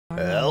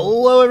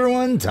Hello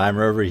everyone,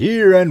 Timer over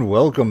here, and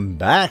welcome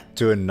back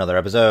to another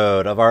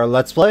episode of our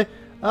Let's Play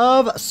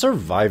of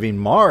Surviving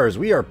Mars.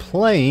 We are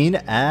playing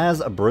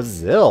as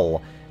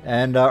Brazil,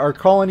 and our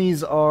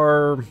colonies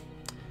are,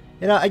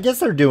 I guess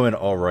they're doing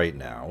alright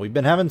now. We've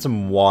been having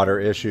some water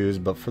issues,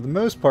 but for the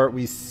most part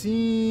we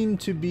seem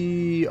to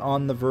be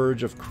on the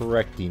verge of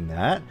correcting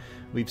that.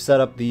 We've set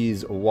up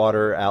these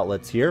water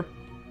outlets here,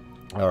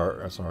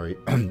 or sorry,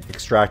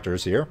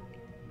 extractors here.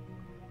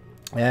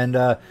 And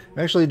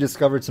we actually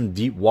discovered some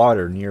deep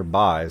water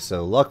nearby,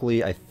 so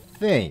luckily I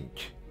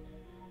think...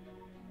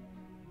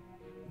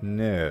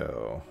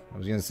 No. I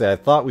was going to say, I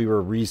thought we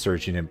were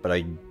researching it, but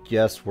I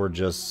guess we're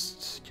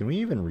just... Can we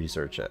even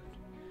research it?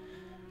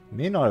 We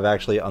may not have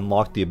actually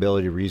unlocked the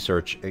ability to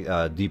research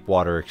deep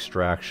water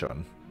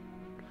extraction.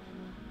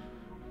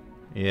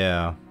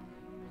 Yeah.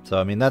 So,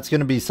 I mean, that's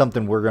going to be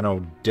something we're going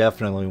to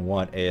definitely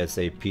want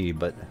ASAP,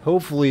 but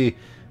hopefully...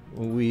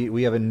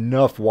 We have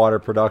enough water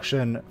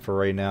production for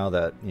right now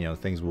that,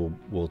 things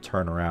will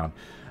turn around.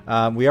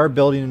 We are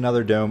building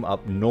another dome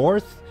up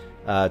north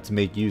to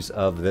make use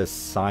of this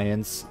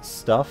science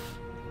stuff.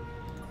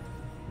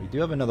 We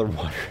do have another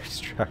water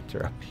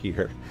extractor up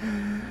here.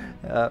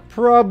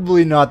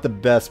 Probably not the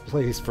best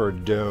place for a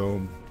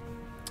dome.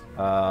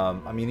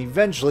 I mean,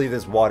 eventually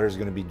this water is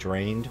going to be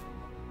drained,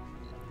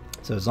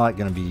 so it's not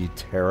going to be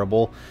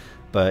terrible.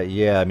 But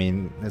yeah, I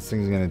mean, this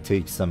thing's going to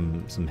take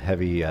some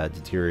heavy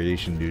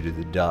deterioration due to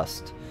the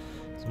dust.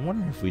 So I'm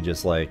wondering if we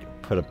just,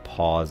 like, put a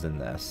pause in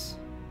this.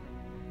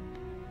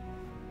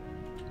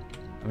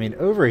 I mean,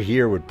 over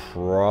here would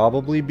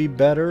probably be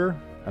better.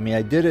 I mean,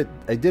 I did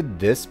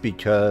this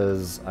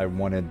because I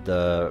wanted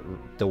the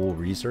double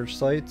research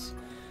sites.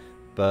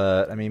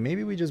 But, I mean,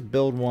 maybe we just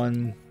build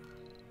one.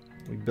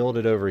 We build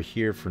it over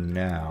here for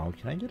now.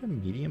 Can I get a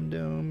medium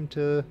dome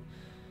to...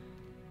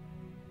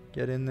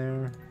 get in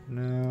there?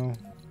 No.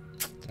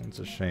 That's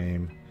a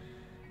shame.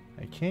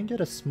 I can get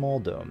a small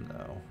dome,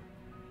 though.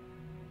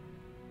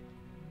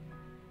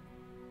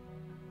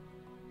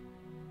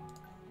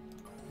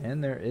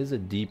 And there is a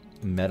deep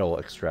metal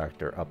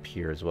extractor up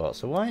here as well.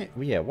 So why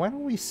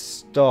don't we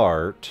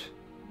start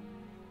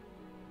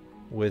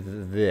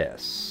with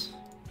this?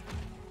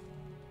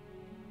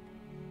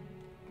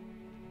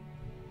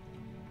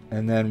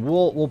 And then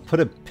we'll put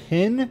a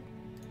pin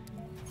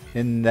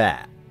in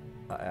that.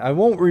 I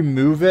won't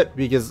remove it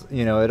because,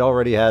 it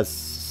already has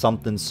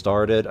something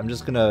started. I'm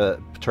just going to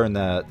turn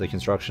the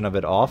construction of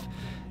it off.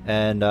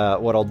 And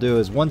what I'll do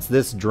is once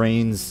this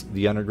drains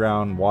the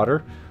underground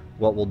water,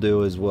 what we'll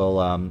do is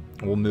we'll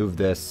move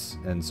this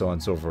and so on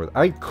and so forth.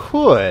 I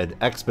could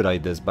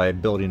expedite this by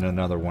building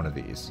another one of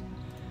these.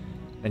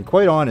 And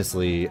quite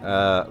honestly,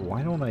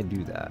 why don't I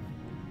do that?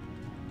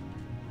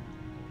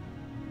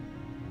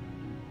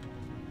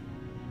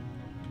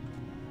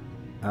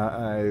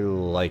 I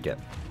like it.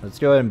 Let's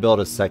go ahead and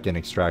build a second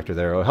extractor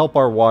there. It'll help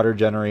our water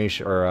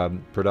generation or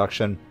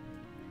production,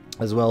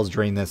 as well as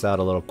drain this out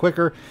a little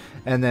quicker,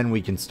 and then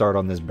we can start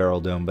on this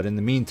barrel dome. But in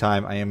the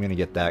meantime, I am going to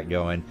get that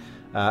going.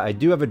 I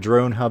do have a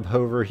drone hub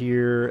over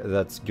here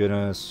that's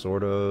gonna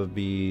sort of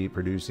be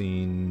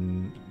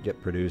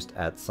get produced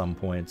at some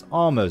point. It's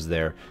almost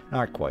there,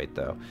 not quite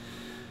though.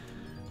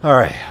 All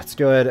right, let's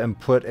go ahead and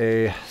put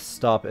a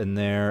stop in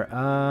there.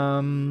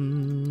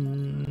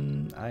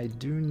 I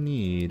do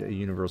need a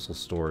universal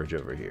storage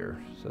over here.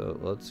 So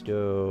let's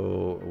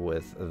go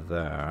with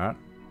that.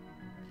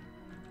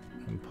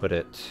 And put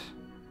it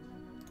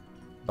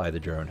by the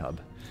drone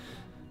hub.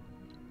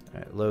 All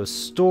right, low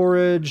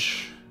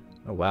storage.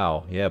 Oh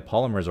wow, yeah,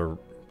 polymers are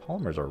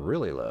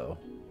really low.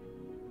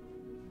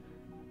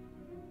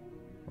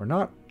 We're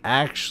not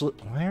actually...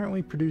 Why aren't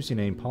we producing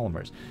any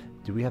polymers?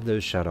 Do we have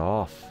those shut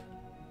off?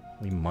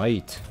 We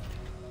might.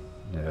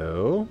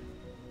 No.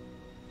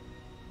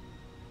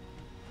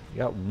 We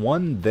got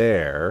one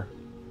there.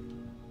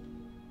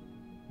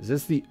 Is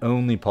this the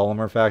only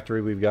polymer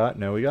factory we've got?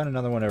 No, we got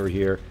another one over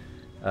here.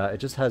 It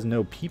just has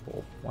no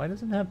people. Why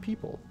doesn't it have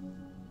people?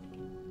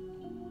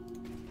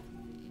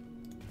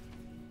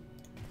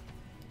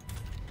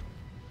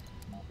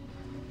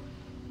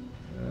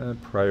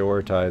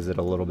 Prioritize it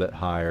a little bit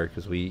higher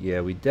because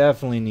we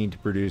definitely need to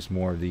produce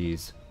more of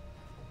these.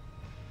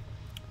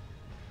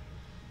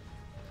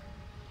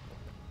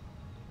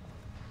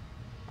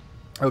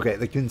 Okay,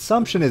 the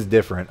consumption is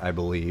different, I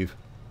believe.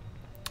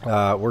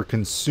 We're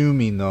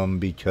consuming them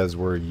because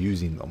we're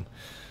using them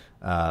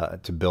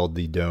to build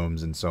the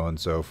domes and so on and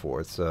so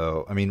forth.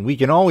 So, I mean, we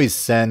can always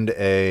send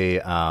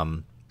a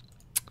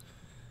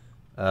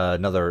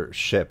another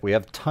ship. We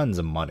have tons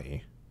of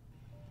money.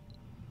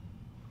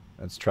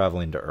 That's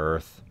traveling to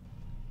Earth.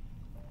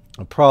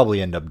 I'll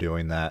probably end up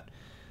doing that.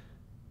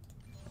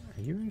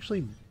 Are you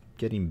actually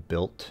getting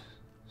built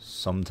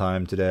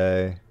sometime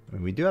today? I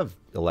mean, we do have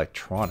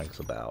electronics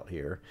about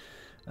here.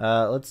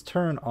 Let's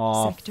turn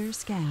off sector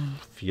scan.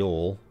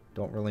 Fuel.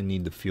 Don't really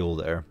need the fuel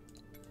there.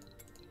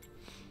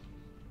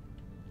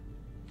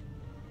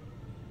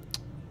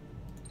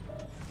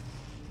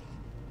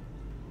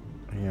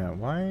 Yeah,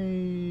 why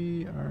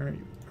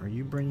are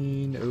you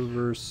bringing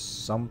over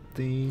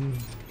something?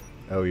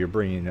 Oh, you're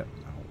bringing... Oh,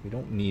 we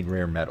don't need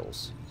rare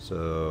metals.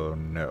 So,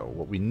 no.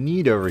 What we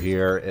need over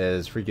here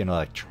is freaking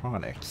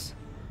electronics.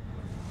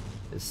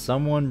 Is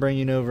someone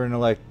bringing over an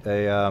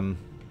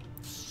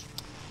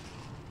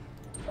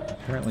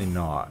Apparently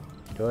not.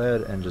 Go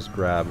ahead and just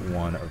grab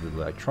one of the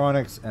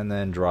electronics and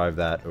then drive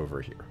that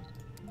over here.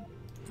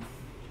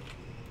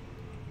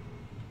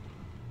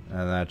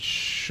 And that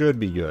should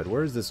be good.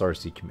 Where's this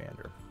RC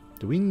commander?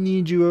 Do we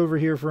need you over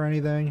here for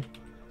anything?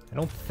 I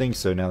don't think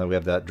so now that we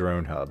have that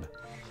drone hub.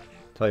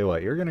 Tell you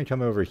what, you're going to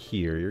come over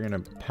here. You're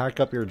going to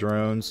pack up your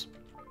drones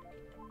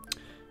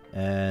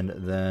and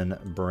then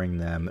bring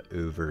them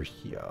over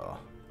here.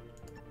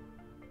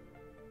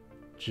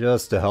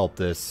 Just to help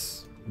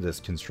this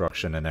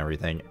construction and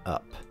everything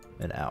up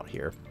and out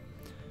here.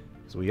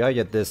 So we gotta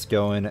get this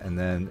going, and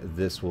then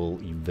this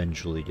will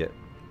eventually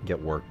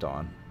get worked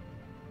on.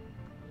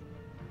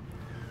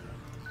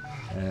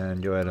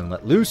 And go ahead and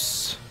let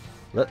loose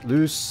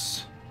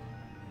the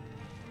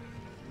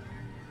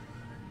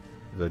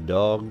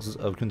dogs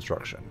of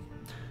construction.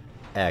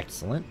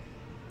 Excellent.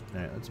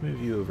 All right, let's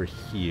move you over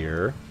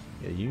here.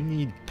 Yeah, you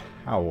need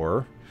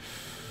power.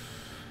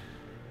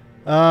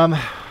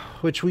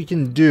 Which we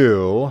can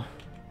do.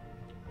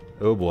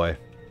 Oh boy.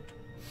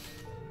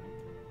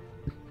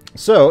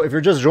 So, if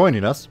you're just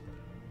joining us,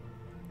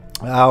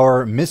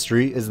 our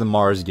mystery is the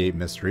Mars Gate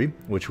mystery,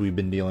 which we've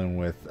been dealing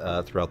with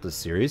throughout this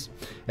series.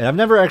 And I've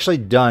never actually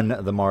done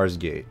the Mars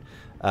Gate.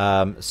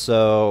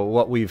 So,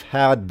 what we've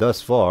had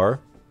thus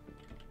far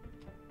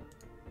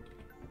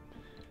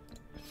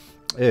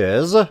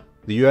is the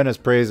UN has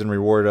praised and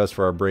rewarded us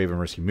for our brave and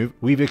risky move.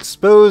 We've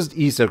exposed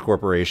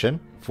EsoCorp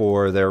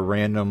for their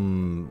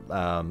random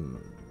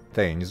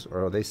things.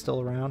 Are they still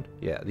around?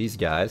 Yeah, these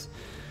guys.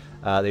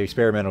 The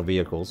experimental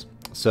vehicles.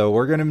 So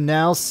we're going to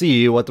now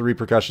see what the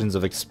repercussions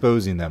of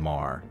exposing them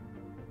are.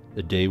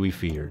 The day we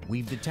feared.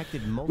 We've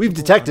detected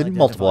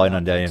multiple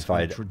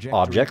unidentified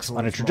objects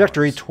on a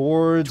trajectory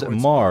towards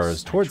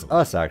Mars. Towards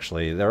us,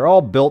 actually. They're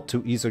all built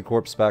to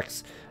EsoCorp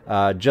specs,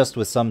 just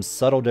with some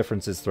subtle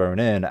differences thrown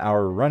in.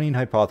 Our running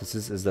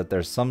hypothesis is that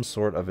there's some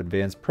sort of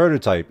advanced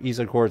prototype.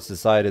 EsoCorp's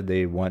decided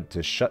they want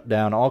to shut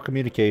down all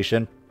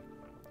communication,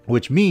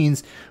 which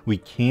means we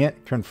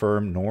can't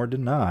confirm nor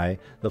deny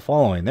the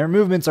following. Their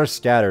movements are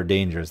scattered,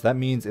 dangerous. That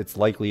means it's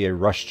likely a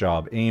rush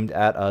job aimed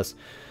at us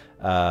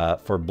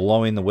for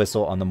blowing the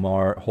whistle on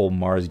the whole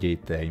Mars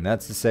Gate thing.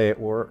 That's to say,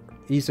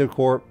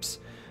 EsoCorp's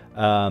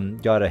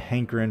got a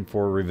hankering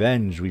for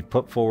revenge. We've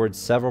put forward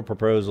several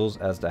proposals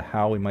as to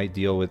how we might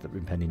deal with the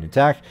impending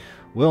attack.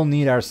 We'll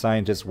need our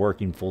scientists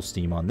working full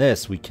steam on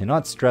this. We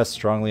cannot stress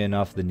strongly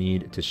enough the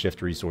need to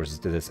shift resources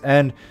to this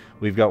end.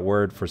 We've got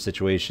word for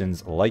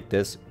situations like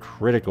this.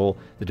 Critical.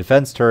 The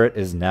defense turret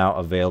is now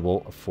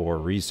available for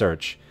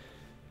research.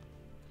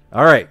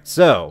 Alright,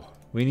 so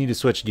we need to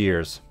switch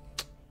gears.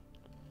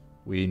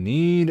 We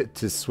need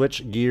to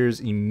switch gears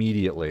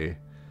immediately.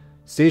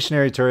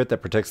 Stationary turret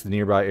that protects the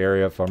nearby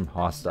area from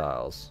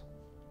hostiles.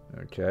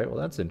 Okay, well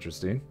that's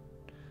interesting.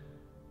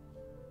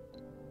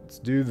 Let's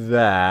do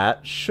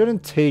that.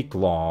 Shouldn't take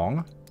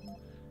long.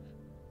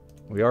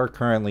 We are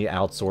currently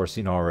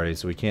outsourcing already,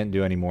 so we can't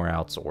do any more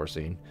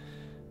outsourcing.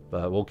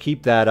 But we'll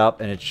keep that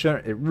up, and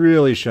it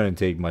really shouldn't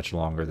take much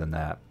longer than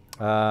that.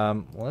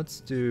 Let's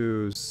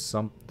do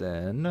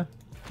something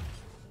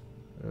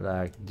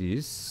like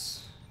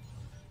this.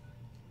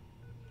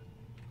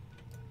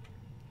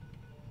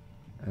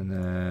 And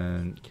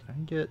then, can I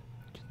get...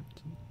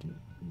 Can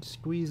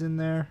squeeze in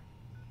there?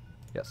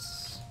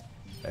 Yes.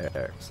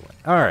 Excellent.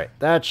 Alright,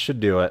 that should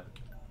do it.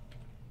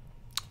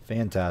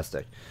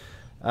 Fantastic.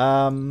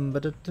 I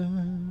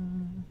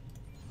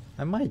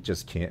might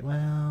just can't...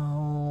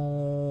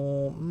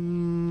 Well...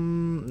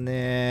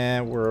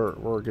 nah,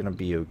 we're gonna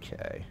be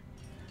okay.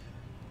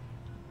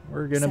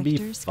 We're gonna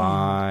be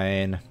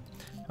fine.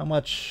 How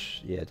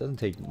much? Yeah, it doesn't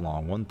take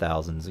long.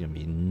 1,000 is gonna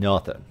be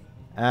nothing.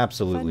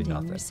 Absolutely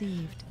nothing.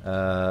 Received.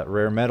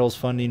 Rare metals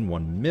funding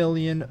 1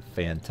 million.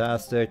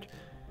 Fantastic.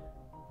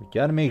 We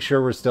got to make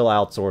sure we're still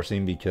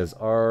outsourcing because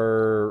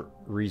our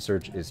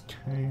research is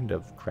kind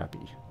of crappy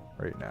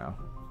right now.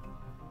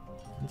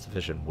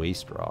 Insufficient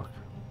waste rock.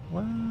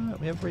 What?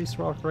 We have waste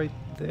rock right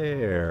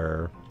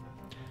there.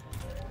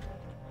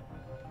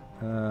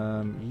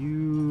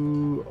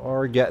 You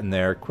are getting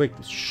there.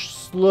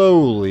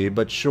 Slowly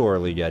but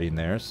surely getting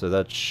there. So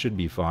that should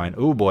be fine.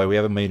 Oh boy, we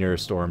have a meteor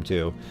storm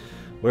too.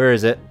 Where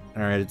is it?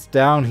 Alright, it's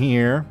down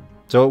here.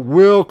 So it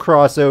will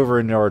cross over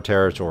into our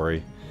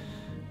territory.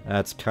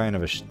 That's kind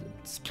of it's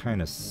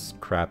kind of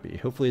crappy.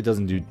 Hopefully it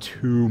doesn't do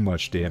too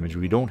much damage.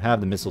 We don't have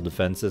the missile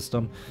defense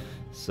system,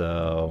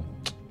 so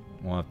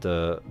we'll have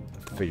to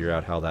figure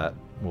out how that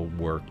will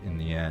work in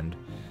the end.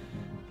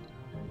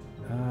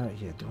 Yeah,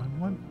 do I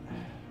want...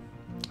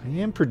 I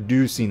am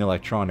producing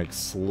electronics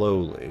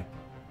slowly.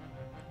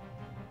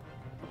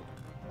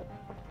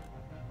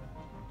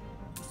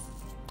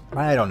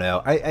 I don't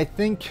know. I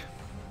think...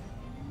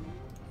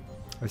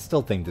 I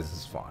still think this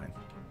is fine.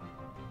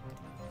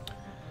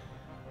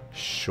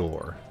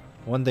 Sure.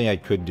 One thing I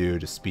could do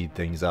to speed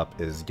things up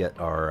is get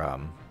our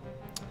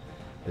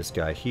this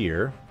guy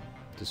here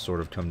to sort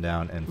of come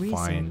down and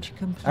find...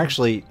 complete.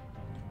 Actually,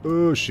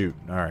 oh shoot.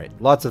 Alright,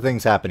 lots of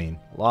things happening.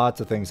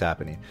 Lots of things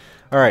happening.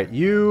 Alright,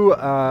 you,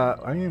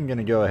 I am going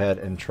to go ahead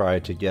and try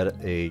to get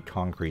a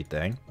concrete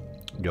thing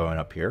going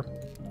up here.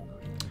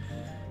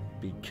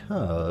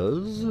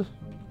 Because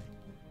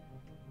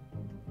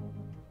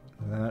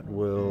that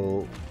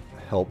will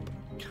help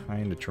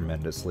kind of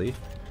tremendously.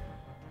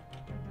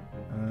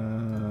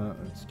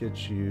 Let's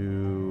get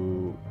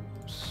you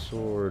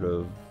sort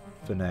of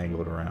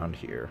finagled around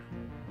here.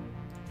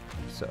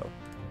 So.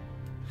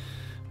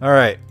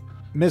 Alright.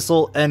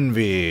 Missile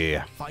Envy.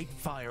 Fight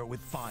fire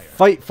with fire.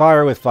 Fight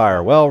fire with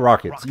fire. Well,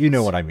 rockets. You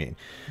know what I mean.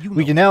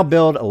 We can now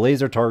build a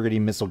laser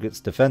targeting missile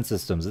defense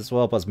systems. This will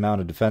help us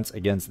mount a defense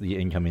against the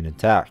incoming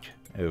attack.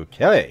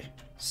 Okay.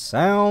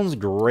 Sounds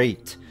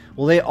great.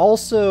 Will they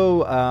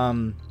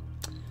also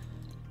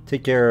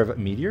take care of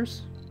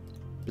meteors?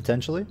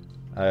 Potentially?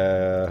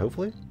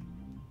 Hopefully?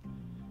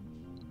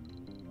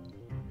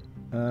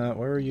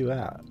 Where are you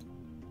at?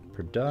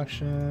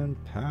 Production,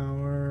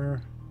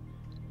 power...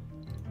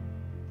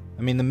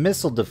 I mean, the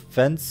missile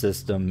defense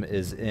system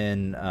is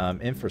in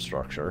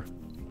infrastructure.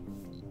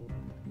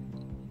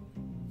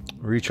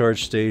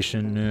 Recharge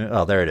station.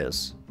 Oh, there it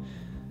is.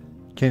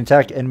 Can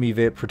attack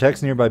enemy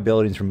protects nearby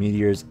buildings from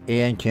meteors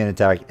and can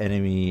attack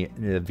enemy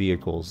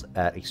vehicles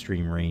at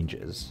extreme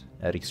ranges.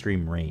 At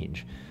extreme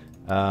range.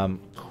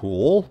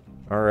 Cool.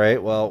 All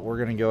right. Well, we're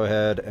gonna go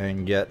ahead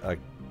and get a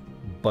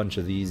bunch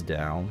of these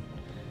down.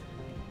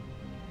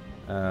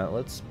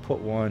 Let's put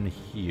one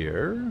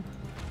here.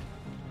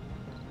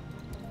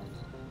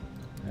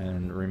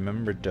 And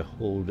remember to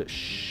hold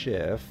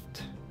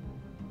shift.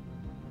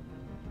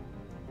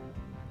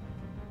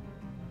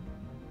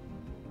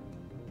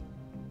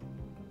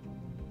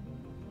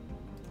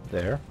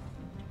 There.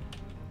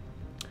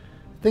 I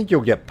think you'll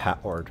get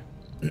powered.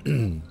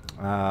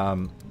 I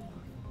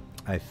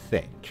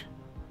think.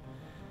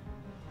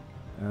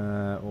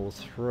 We'll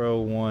throw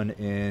one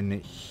in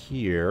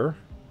here.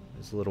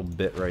 This little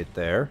bit right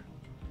there.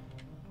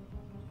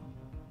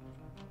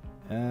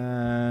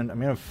 And I'm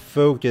going to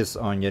focus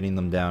on getting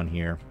them down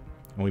here.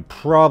 And we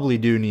probably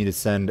do need to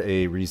send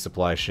a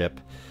resupply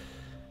ship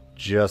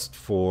just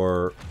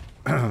for,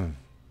 you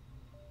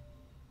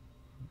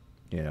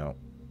know,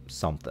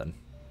 something.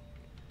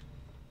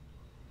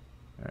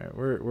 Alright,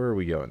 where are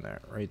we going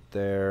there? Right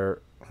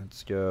there.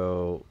 Let's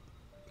go.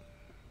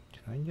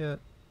 Can I get...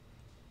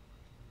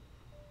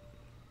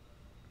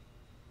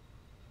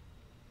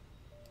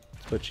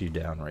 Let's put you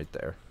down right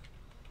there.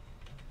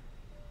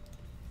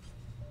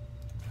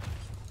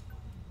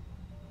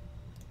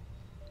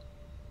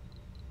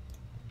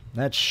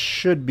 That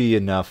should be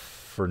enough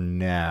for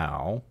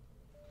now.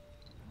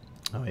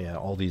 Oh yeah,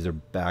 all these are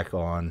back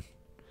on.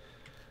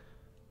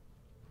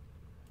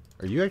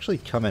 Are you actually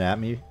coming at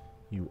me?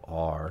 You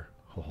are.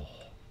 Oh.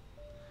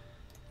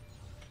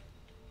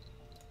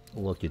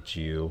 Look at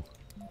you.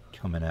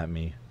 Coming at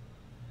me.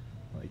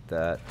 Like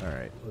that.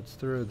 Alright, let's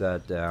throw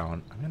that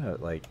down. I'm gonna,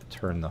 like,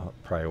 turn the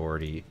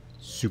priority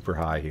super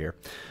high here.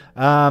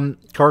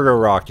 Cargo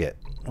rocket.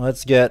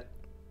 Let's get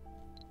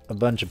a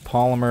bunch of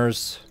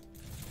polymers.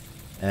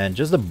 And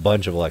just a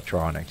bunch of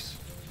electronics,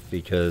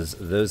 because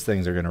those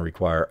things are going to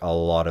require a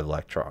lot of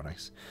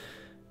electronics.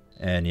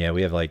 And yeah,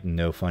 we have like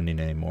no funding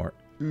anymore.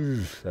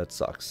 Oof, that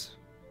sucks.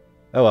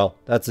 Oh well,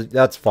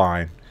 that's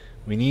fine.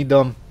 We need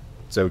them.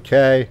 It's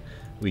okay.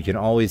 We can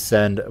always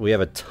send. We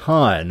have a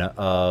ton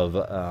of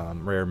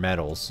rare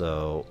metals,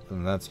 so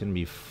that's going to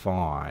be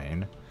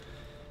fine.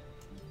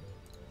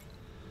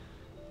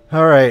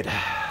 All right,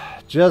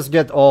 just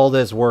get all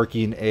this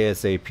working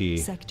ASAP.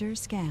 Sector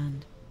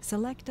scanned.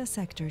 Select a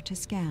sector to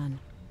scan.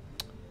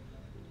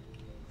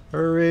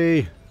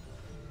 Hurry!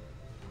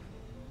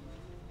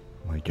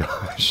 Oh my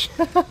gosh.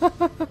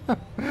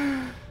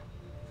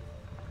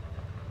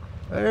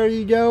 Where are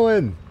you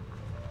going?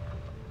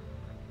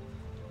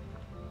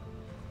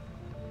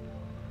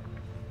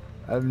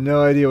 I have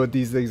no idea what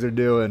these things are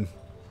doing.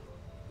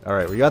 All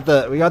right, we got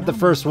the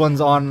first ones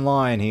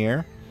online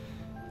here.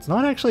 It's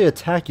not actually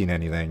attacking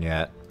anything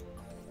yet,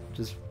 which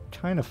is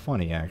kind of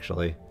funny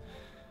actually.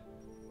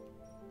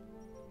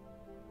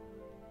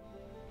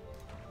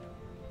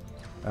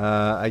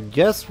 I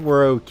guess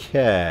we're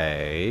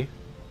okay.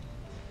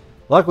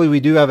 Luckily,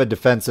 we do have a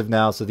defensive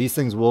now, so these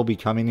things will be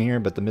coming here,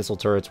 but the missile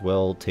turrets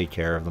will take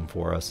care of them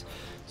for us.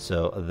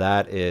 So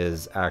that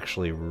is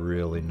actually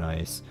really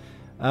nice.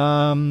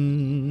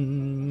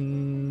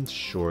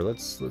 Sure,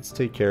 let's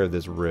take care of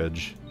this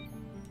ridge.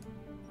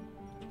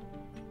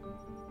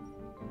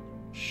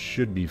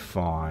 Should be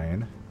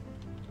fine.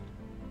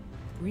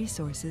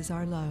 Resources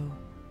are low.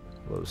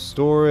 Low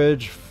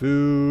storage,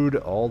 food,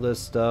 all this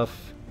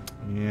stuff.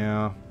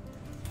 Yeah.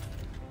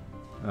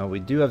 We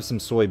do have some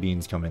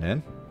soybeans coming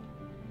in.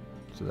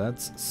 So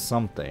that's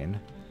something.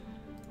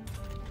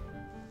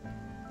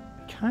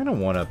 I kind of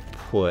want to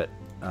put...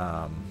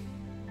 yeah,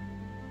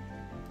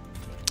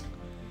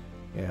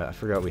 I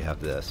forgot we have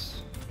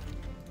this.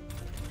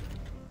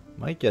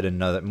 Might get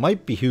another...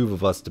 Might behoove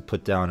of us to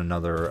put down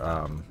another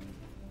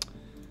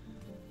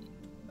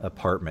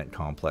apartment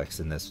complex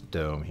in this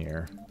dome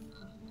here.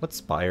 What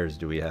spires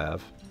do we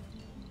have?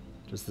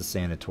 Just the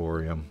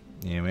sanatorium.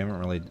 Yeah, we haven't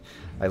really...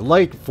 I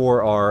like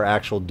for our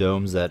actual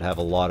domes that have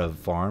a lot of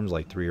farms,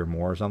 like 3 or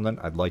more or something,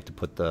 I'd like to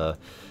put the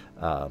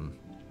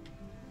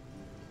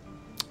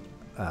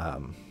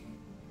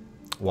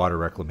water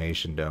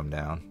reclamation dome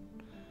down.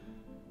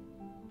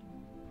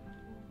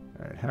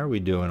 Alright, how are we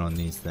doing on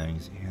these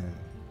things? Yeah.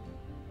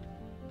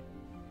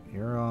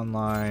 You're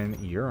online,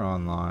 and you're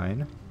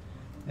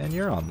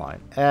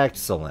online.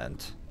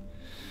 Excellent.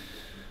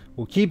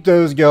 We'll keep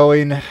those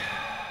going.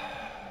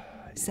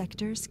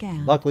 Sector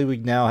scan. Luckily, we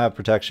now have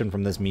protection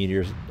from this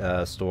meteor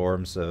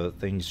storm, so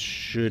things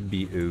should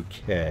be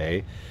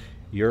okay.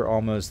 You're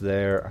almost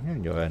there. I'm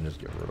going to go ahead and just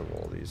get rid of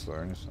all these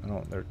things.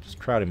 They're just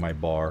crowding my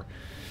bar.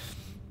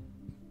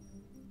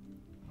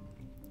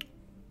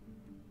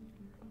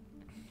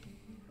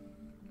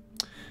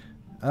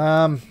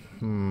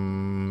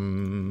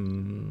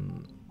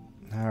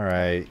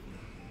 Alright.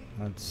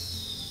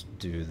 Let's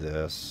do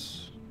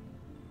this.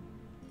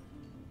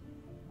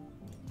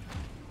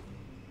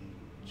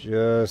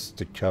 Just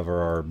to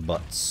cover our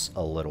butts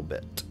a little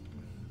bit.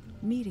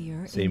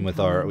 Meteor. Same with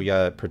our... We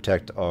gotta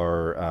protect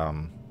our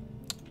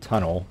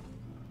tunnel.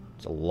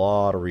 It's a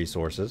lot of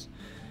resources.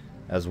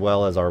 As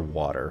well as our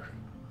water.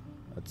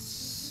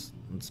 Let's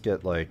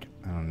get like,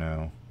 I don't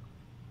know,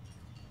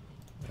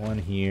 one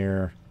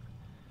here.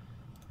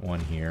 One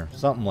here.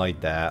 Something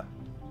like that.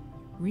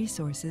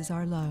 Resources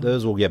are low.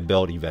 Those will get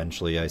built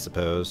eventually, I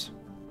suppose.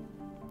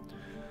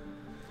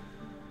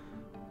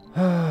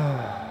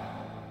 Our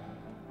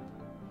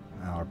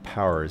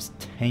power is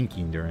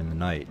tanking during the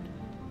night.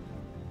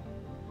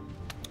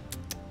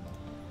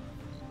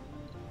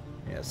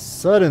 Yeah,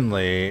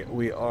 suddenly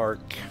we are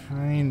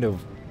kind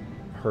of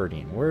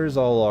hurting. Where's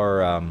all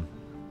our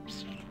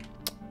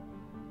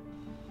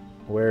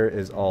where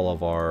is all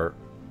of our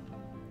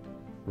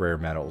rare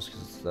metals?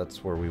 'Cause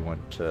that's where we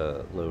want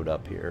to load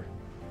up here.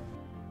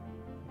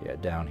 Yeah,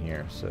 down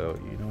here. So,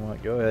 you know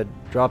what? Go ahead.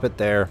 Drop it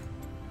there.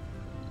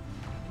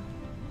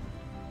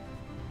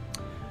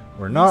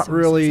 We're not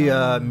really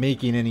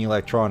making any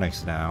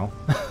electronics now.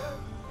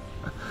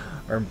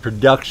 Our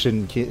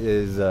production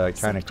is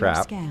kind of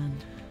crap.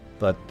 Scanned.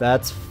 But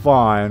that's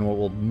fine. What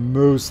we'll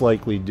most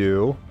likely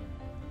do...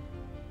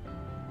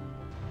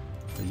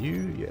 Are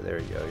you? Yeah, there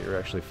you go. You're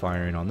actually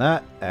firing on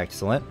that.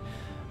 Excellent.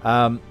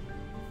 What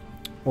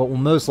we'll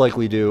most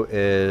likely do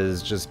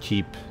is just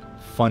keep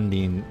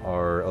funding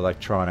our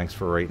electronics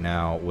for right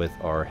now with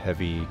our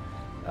heavy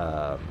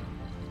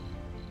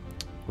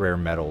rare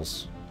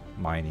metals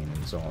mining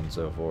and so on and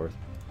so forth.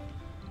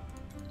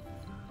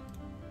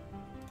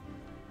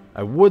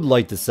 I would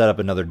like to set up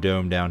another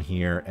dome down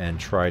here and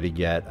try to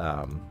get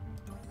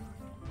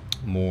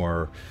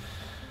more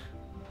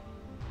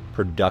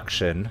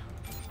production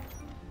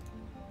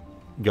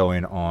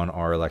going on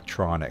our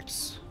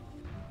electronics.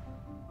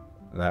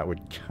 That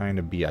would kind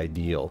of be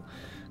ideal.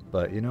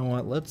 But you know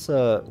what? Let's,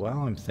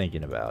 while I'm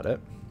thinking about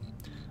it,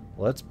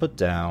 let's put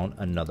down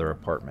another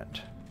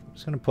apartment. I'm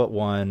just going to put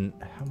one...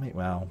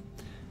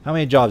 How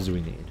many jobs do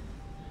we need?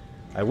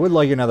 I would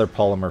like another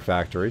polymer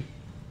factory.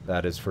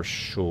 That is for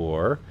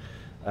sure.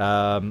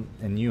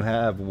 And you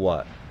have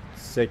what?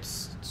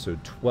 6, so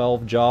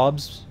 12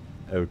 jobs?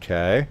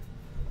 Okay.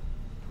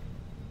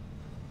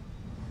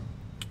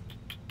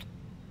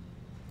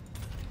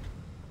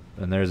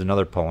 And there's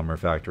another polymer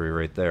factory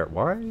right there.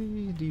 Why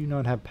do you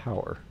not have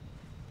power?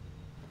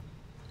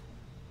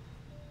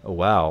 Oh,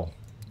 wow.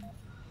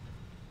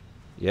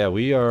 Yeah,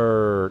 we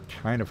are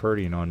kind of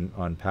hurting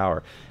on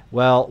power.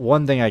 Well,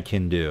 one thing I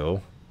can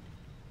do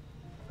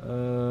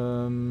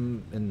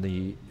in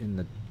the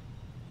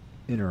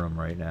interim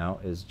right now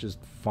is just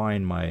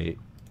find my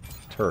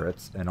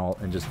turrets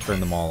and just turn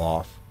them all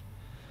off.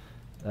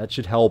 That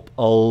should help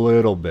a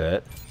little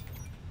bit.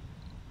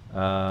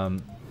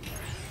 Turn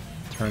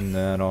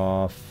that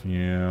off,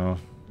 yeah.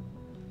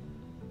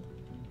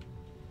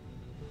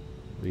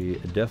 We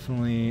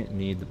definitely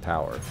need the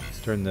power.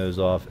 Let's turn those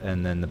off,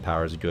 and then the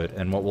power's good.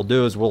 And what we'll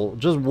do is we'll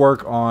just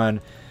work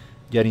on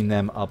getting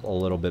them up a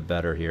little bit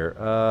better here.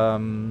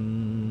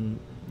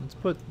 Let's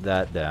put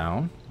that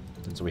down,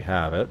 since we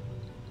have it.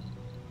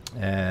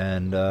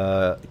 And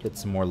get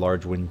some more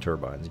large wind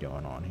turbines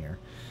going on here.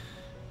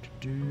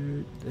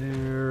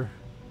 There.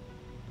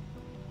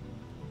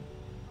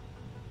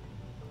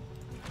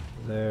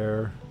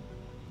 There.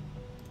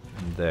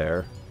 And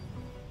there.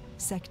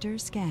 Sector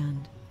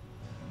scanned.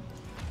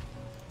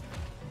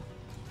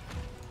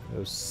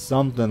 So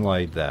something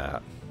like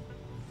that.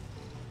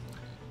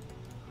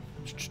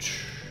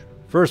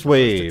 First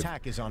wave.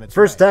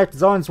 First attack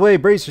is on its way.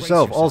 Brace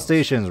yourself. All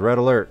stations, red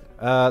alert.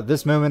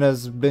 This moment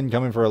has been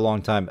coming for a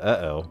long time.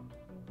 Uh-oh.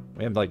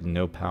 We have, like,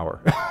 no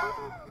power.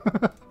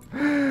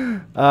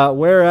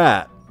 Where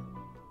at?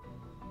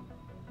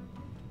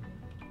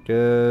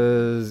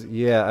 Because,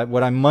 yeah,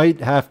 what I might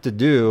have to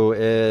do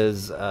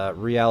is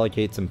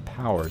reallocate some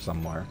power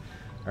somewhere.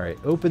 Alright,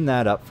 open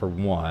that up for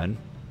one.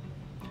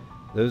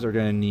 Those are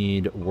going to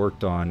need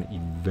worked on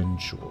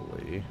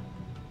eventually.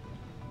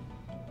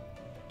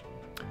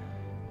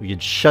 We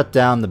could shut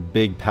down the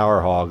big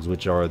power hogs,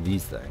 which are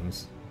these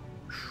things.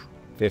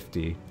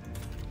 50.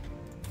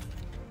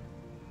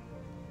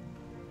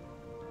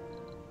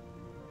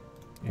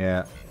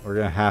 Yeah, we're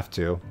gonna have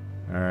to.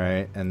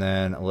 Alright, and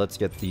then let's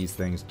get these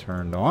things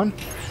turned on.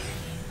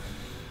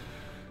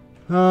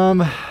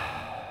 Alright,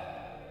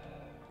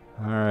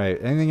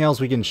 anything else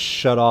we can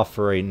shut off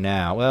for right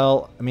now?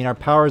 Well, I mean, our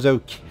power's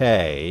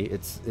okay.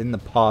 It's in the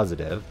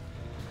positive.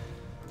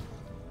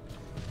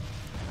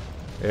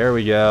 There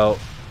we go.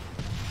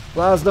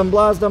 Blast them,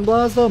 blast them,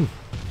 blast them!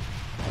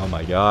 Oh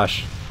my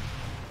gosh.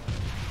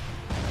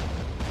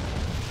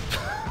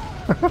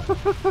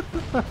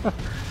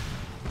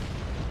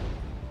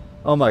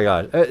 Oh my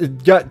god.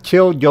 It got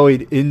killed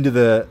going into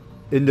the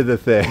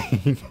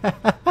thing.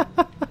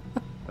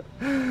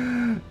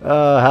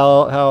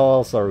 How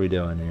else are we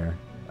doing here?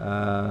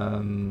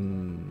 Are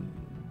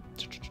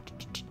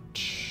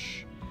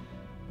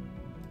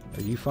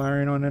you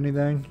firing on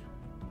anything?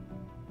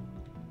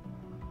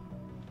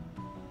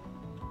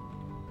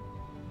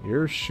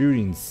 You're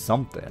shooting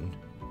something.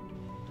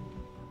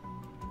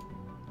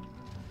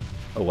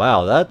 Oh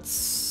wow,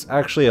 that's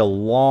actually a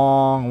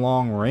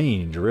long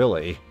range,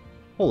 really.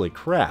 Holy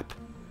crap.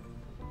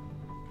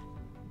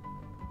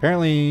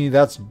 Apparently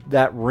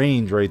that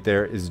range right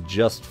there is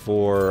just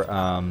for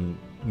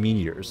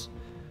meteors.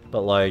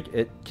 But like,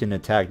 it can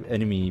attack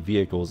enemy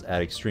vehicles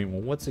at extreme.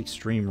 Well, what's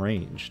extreme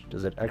range?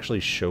 Does it actually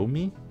show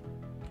me?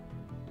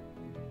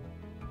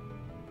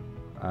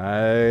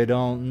 I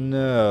don't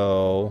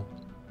know.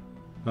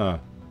 Huh.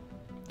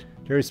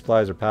 Carry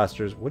supplies or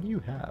passengers. What do you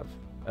have?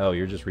 Oh,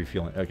 you're just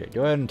refueling. Okay,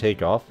 go ahead and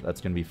take off. That's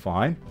going to be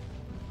fine.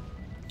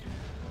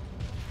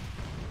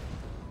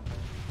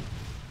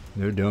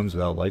 No domes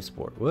without life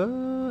support.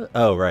 What?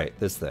 Oh, right.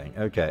 This thing.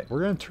 Okay,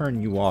 we're going to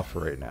turn you off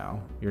for right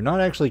now. You're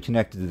not actually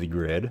connected to the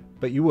grid,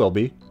 but you will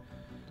be.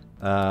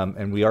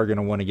 And we are going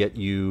to want to get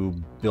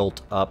you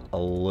built up a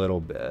little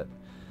bit.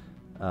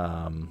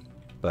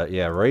 But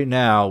yeah, right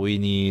now we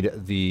need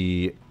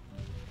to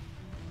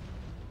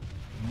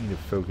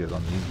focus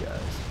on these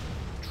guys.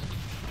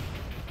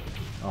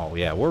 Oh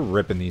yeah, we're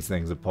ripping these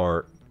things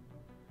apart.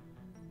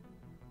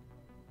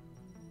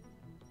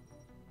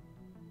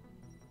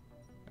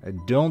 I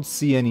don't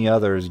see any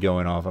others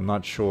going off. I'm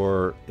not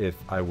sure if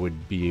I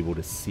would be able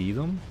to see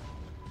them.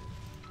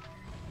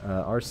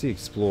 RC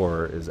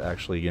Explorer is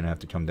actually going to have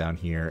to come down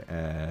here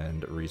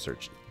and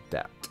research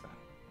that.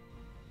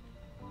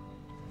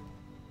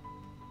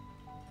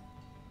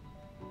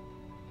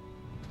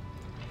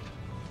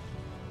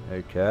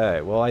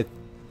 Okay, well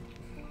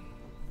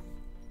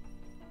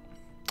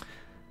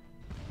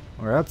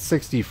we're at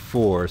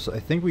 64, so I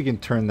think we can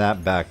turn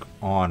that back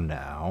on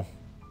now.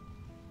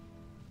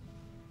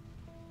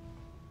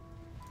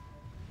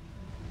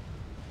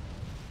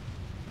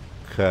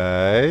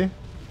 Okay.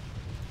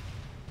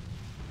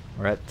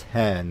 We're at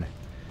 10.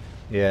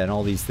 Yeah, and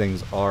all these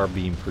things are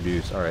being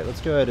produced. Alright, let's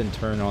go ahead and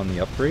turn on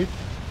the upgrade.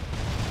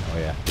 Oh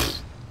yeah.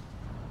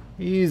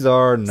 These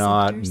are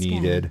not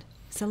needed.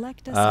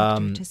 Select a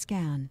sector to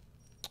scan.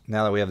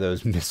 Now that we have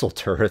those missile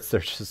turrets, they're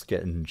just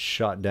getting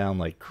shot down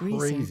like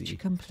crazy. Research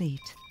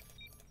complete.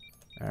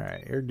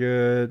 Alright, you're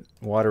good.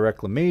 Water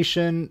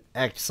reclamation.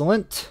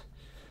 Excellent.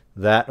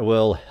 That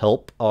will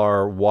help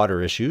our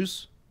water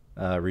issues.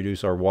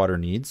 Reduce our water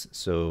needs.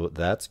 So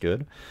that's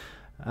good.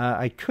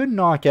 I could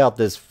knock out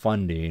this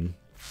funding,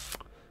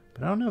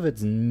 but I don't know if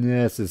it's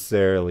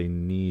necessarily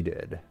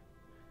needed.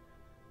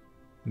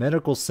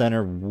 Medical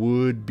center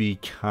would be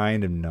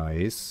kind of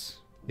nice.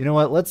 You know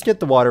what? Let's get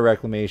the water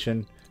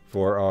reclamation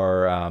for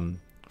our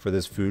for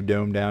this food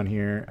dome down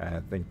here. I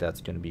think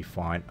that's going to be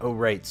fine. Oh,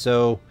 right.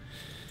 So,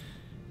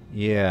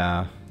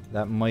 yeah,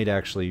 that might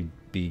actually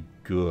be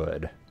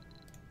good.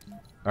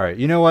 All right.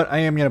 You know what? I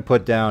am going to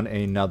put down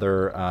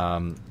another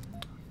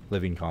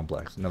living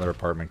complex, another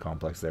apartment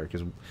complex there,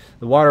 because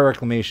the water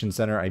reclamation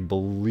center, I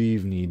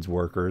believe, needs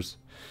workers.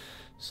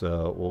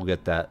 So we'll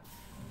get that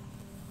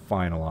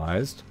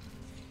finalized.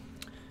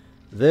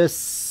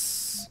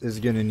 This is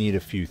going to need a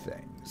few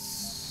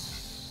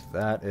things.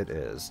 That it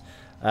is.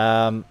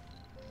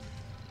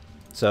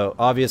 So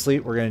obviously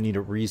we're going to need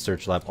a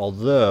research lab,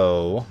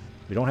 although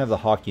we don't have the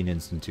Hawking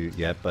Institute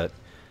yet, but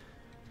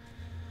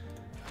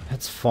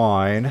that's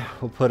fine.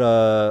 We'll put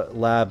a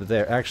lab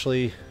there.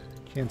 Actually,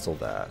 cancel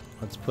that.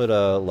 Let's put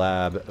a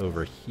lab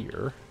over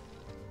here,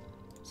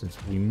 since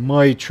we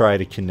might try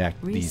to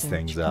connect these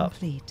things up.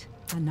 I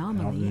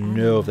don't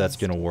know if that's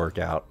going to work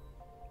out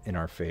in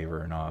our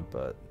favor or not,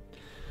 but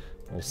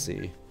we'll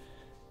see.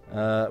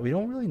 We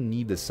don't really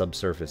need the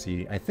subsurface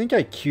heating. I think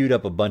I queued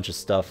up a bunch of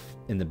stuff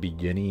in the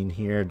beginning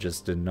here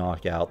just to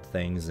knock out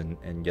things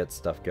and get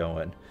stuff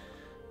going.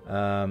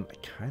 I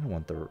kind of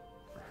want the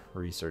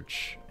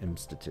Research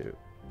Institute.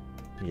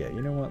 Yeah,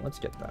 you know what? Let's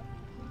get that.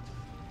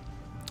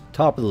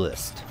 Top of the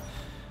list.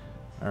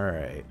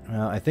 Alright.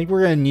 Well, I think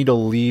we're going to need to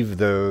leave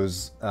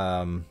those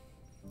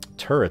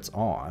turrets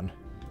on.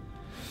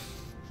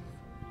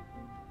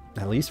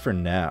 At least for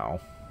now.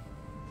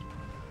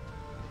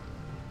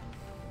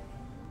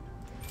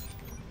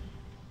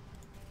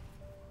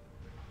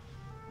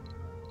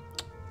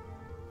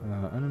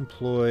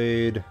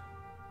 Unemployed.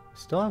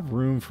 Still have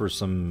room for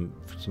some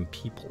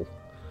people.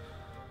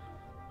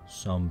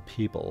 Some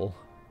people.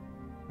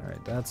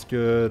 Alright, that's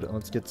good.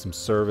 Let's get some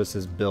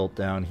services built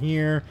down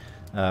here.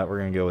 We're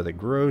going to go with a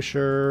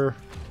grocer.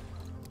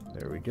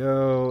 There we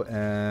go.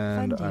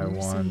 And I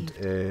want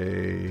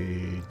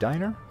a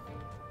diner.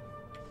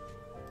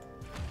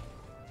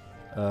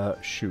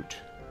 Shoot.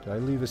 Did I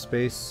leave a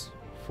space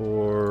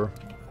for...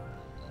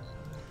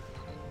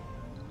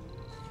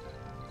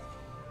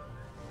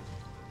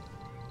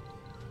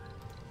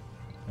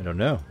 I don't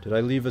know. Did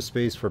I leave a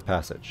space for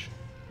passage?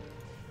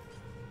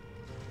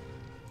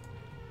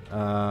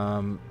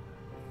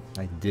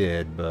 I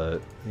did,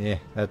 but yeah,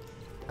 that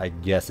I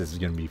guess is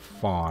going to be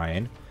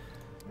fine.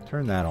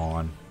 Turn that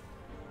on.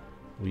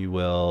 We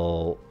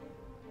will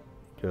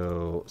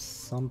go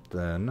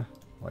something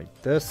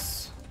like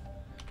this.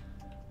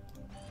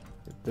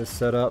 Get this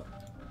set up.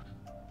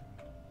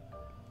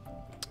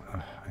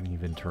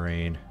 Uneven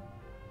terrain.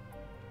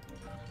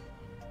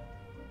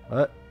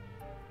 What?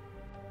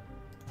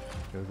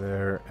 Go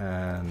there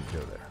and go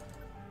there.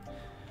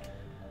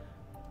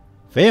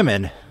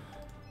 Famine!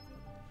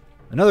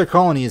 Another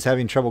colony is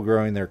having trouble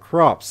growing their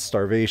crops.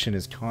 Starvation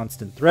is a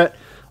constant threat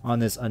on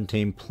this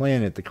untamed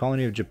planet. The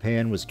colony of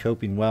Japan was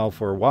coping well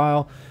for a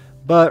while,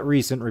 but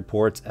recent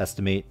reports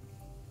estimate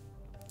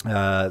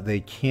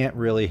they can't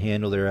really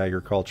handle their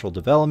agricultural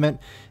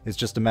development. It's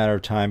just a matter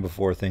of time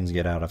before things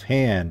get out of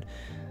hand.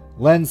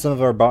 Lend some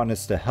of our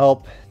botanists to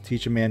help.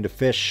 Teach a man to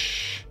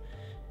fish.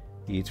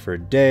 He eats for a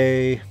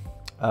day.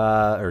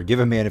 Or give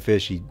a man a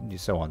fish,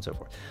 so on and so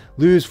forth.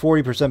 Lose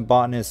 40%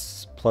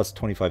 botanists plus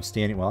 25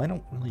 standing. Well, I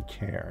don't really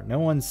care. No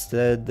one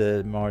said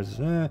that Mars...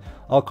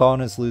 All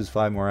colonists lose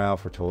 5 morale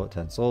for total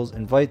 10 souls.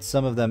 Invite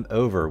some of them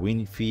over.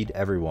 We feed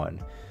everyone.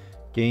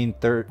 Gain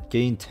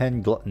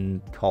 10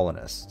 glutton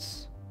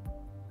colonists.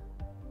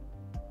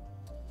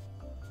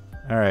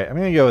 Alright, I'm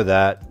going to go with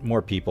that.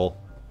 More people.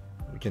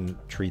 We can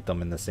treat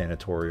them in the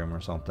sanatorium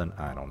or something.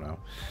 I don't know.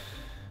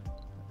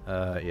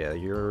 Yeah,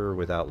 you're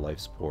without life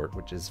support,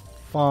 which is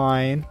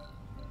fine.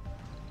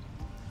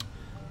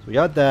 So we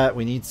got that.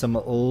 We need some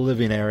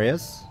living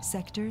areas.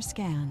 Sector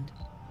scanned.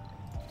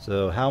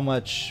 So how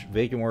much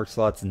vacant work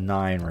slots?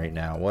 9 right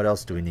now. What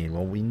else do we need?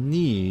 Well, we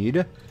need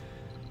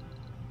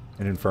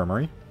an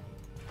infirmary.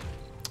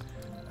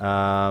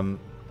 Let's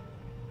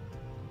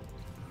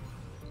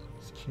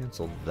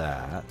cancel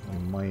that. We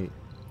might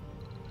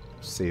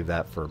save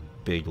that for a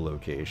big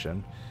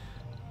location.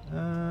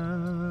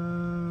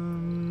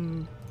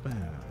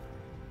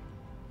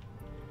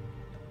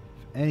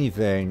 If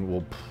anything,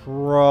 we'll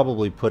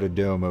probably put a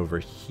dome over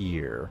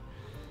here.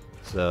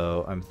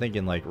 So I'm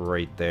thinking like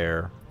right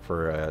there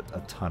for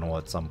a tunnel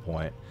at some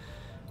point.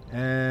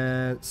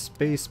 And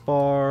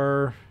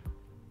spacebar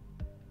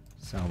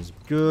sounds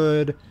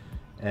good.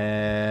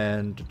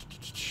 And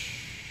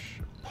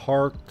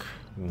park,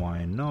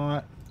 why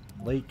not?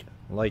 Lake,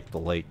 like the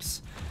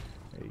lakes.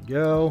 There you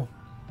go.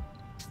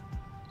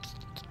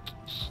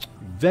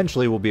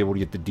 Eventually we'll be able to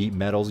get the deep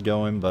metals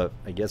going, but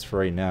I guess for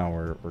right now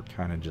we're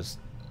kind of just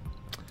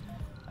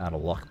out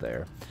of luck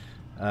there.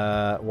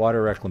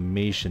 Water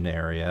reclamation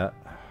area.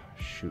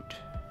 Shoot.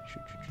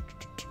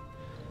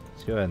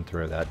 Let's go ahead and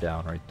throw that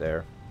down right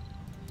there.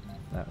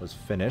 That was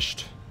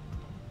finished.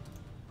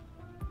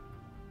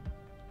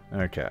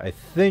 Okay, I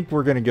think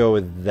we're going to go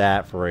with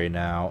that for right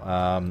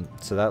now.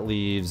 So that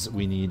leaves,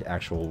 we need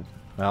actual...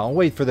 Well, I'll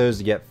wait for those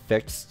to get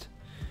fixed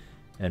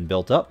and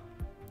built up,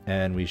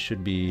 and we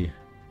should be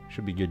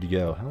good to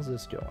go. How's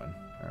this going?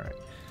 Alright.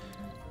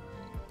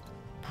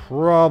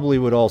 Probably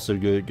would also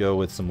go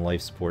with some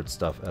life support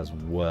stuff as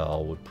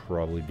well. Would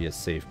probably be a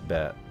safe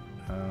bet.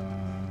 Do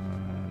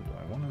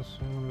I want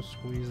to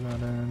squeeze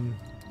that in?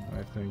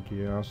 I think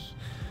yes.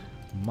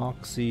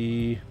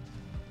 Moxie.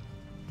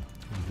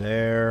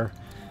 There.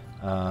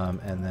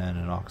 And then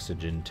an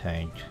oxygen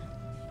tank.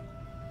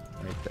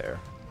 Right there.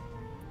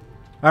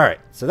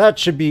 Alright, so that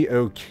should be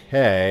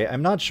okay.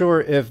 I'm not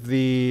sure if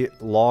the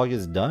log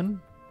is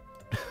done.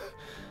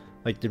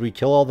 Like, did we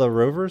kill all the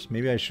rovers?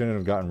 Maybe I shouldn't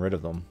have gotten rid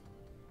of them.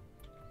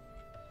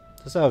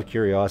 Just out of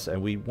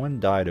curiosity, one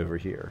died over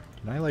here.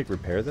 Can I, like,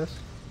 repair this?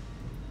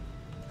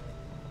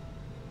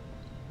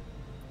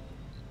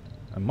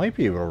 I might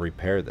be able to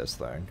repair this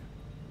thing.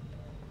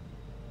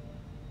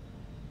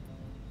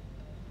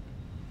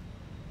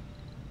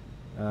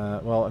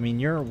 Well, I mean,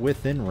 you're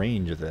within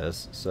range of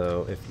this,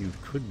 so if you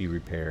could be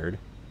repaired...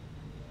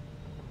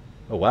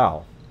 Oh,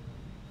 wow.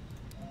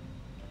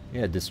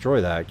 Yeah,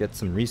 destroy that. Get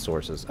some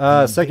resources.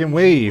 Second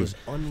wave.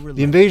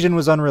 The invasion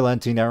was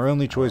unrelenting. Our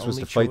only choice was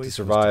to fight to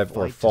survive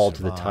or fall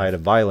to the tide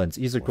of violence.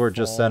 EsoCorp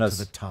just sent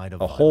us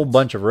a whole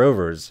bunch of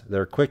rovers.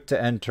 They're quick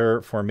to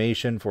enter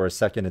formation for a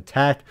second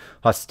attack.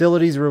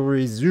 Hostilities will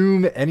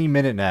resume any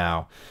minute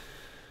now.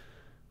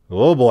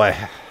 Oh boy.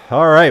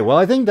 Alright, well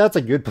I think that's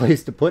a good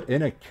place to put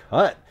in a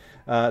cut.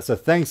 So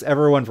thanks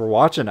everyone for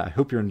watching. I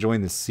hope you're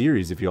enjoying this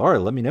series. If you are,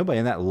 let me know by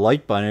hitting that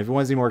like button. If you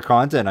want to see more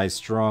content, I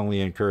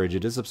strongly encourage you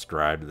to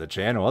subscribe to the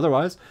channel.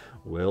 Otherwise,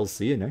 we'll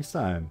see you next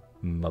time.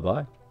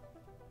 Bye-bye.